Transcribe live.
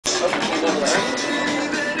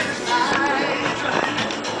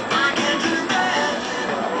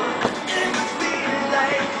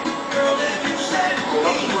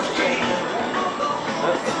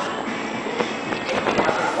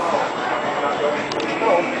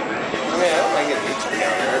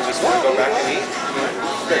Just want to go back and eat.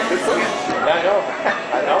 Yeah, I know.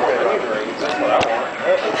 I know. Onion rings. That's what I want.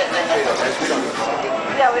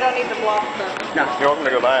 Yeah, we don't need to block the... No. You're welcome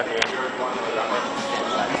to go by if you...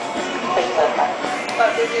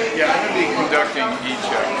 Yeah, I'm going to be conducting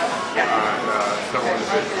e-check on several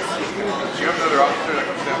individuals. Do you have another officer that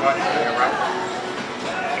can stand by and around?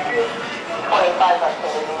 25 up to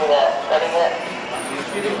setting it.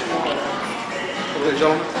 Okay,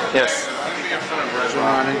 gentlemen? Yes. I'm going to be in front of Red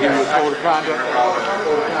Ron, and give you a code of conduct.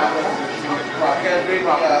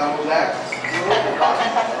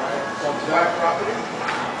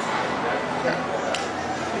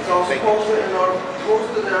 It's also posted in our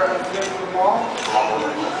posted there at the end of the mall.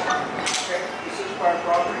 Okay, this is private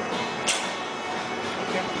property.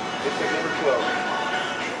 Okay, it's like number 12.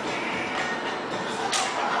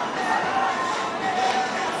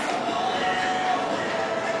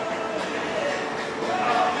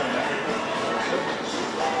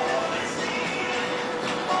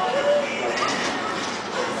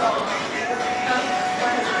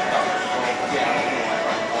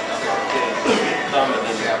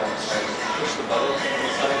 Push the button on the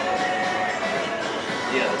side.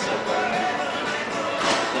 Yeah, the side button.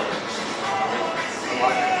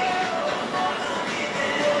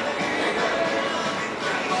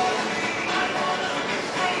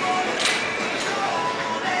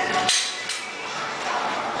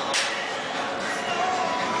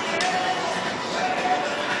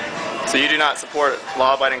 So you do not support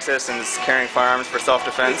law-abiding citizens carrying firearms for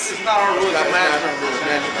self-defense? This is not our rules, our management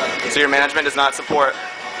rules. So your management does not support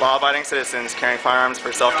law-abiding citizens carrying firearms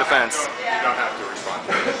for self-defense? You don't have to respond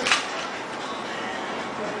to this.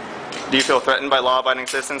 Do you feel threatened by law-abiding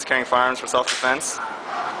citizens carrying firearms for self-defense?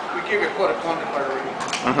 We give you a code of conduct already.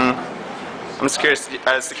 Mm-hmm. I'm just curious,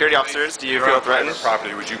 as security officers, do you You're feel on private threatened?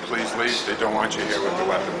 property. Would you please leave? They don't want you here with the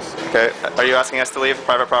weapons. Okay. Are you asking us to leave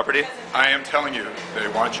private property? I am telling you, they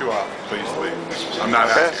want you off. Please leave. I'm not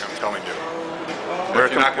asking. I'm telling you.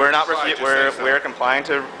 We're complying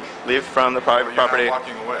to leave from the private property. You're not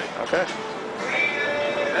walking away. Okay.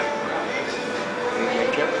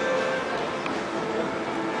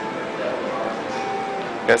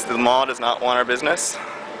 Guess the mall does not want our business.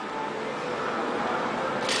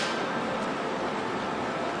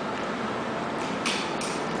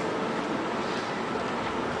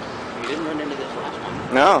 You didn't run into this last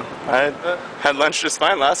time. No, I had lunch just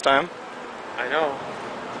fine last time. I know.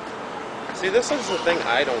 See, this is the thing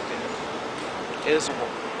I don't get.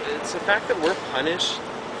 It's the fact that we're punished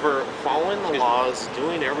for following the laws,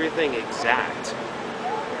 doing everything exact.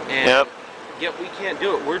 And Yep. yet we can't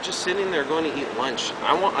do it. We're just sitting there going to eat lunch.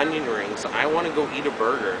 I want onion rings. I want to go eat a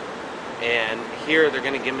burger. And here they're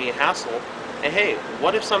going to give me a hassle. And hey,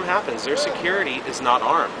 what if something happens? Their security is not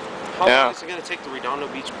armed. How long is it going to take the Redondo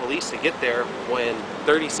Beach police to get there when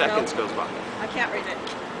 30 seconds goes by? I can't read it.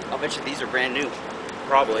 I'll bet you these are brand new.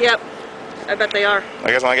 Probably. Yep. I bet they are. I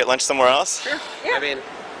guess want to get lunch somewhere else? Sure. Yeah. I mean,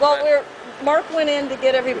 well, Mark went in to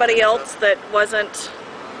get everybody else that wasn't...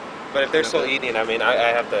 but if they're still eating, I mean, I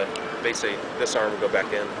have to basically disarm and go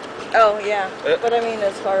back in. Oh, yeah. But I mean,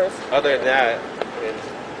 as far as... Other than that, I mean...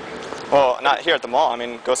 Well, not here at the mall. I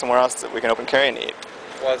mean, go somewhere else that we can open carry and eat.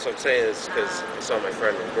 Well, that's what I'm saying is because I saw my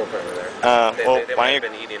friend and girlfriend were there. They why might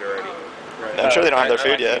don't have been eating already. I'm sure they don't have their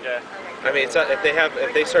food yet. I mean, it's not, if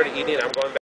they started eating, I'm going back.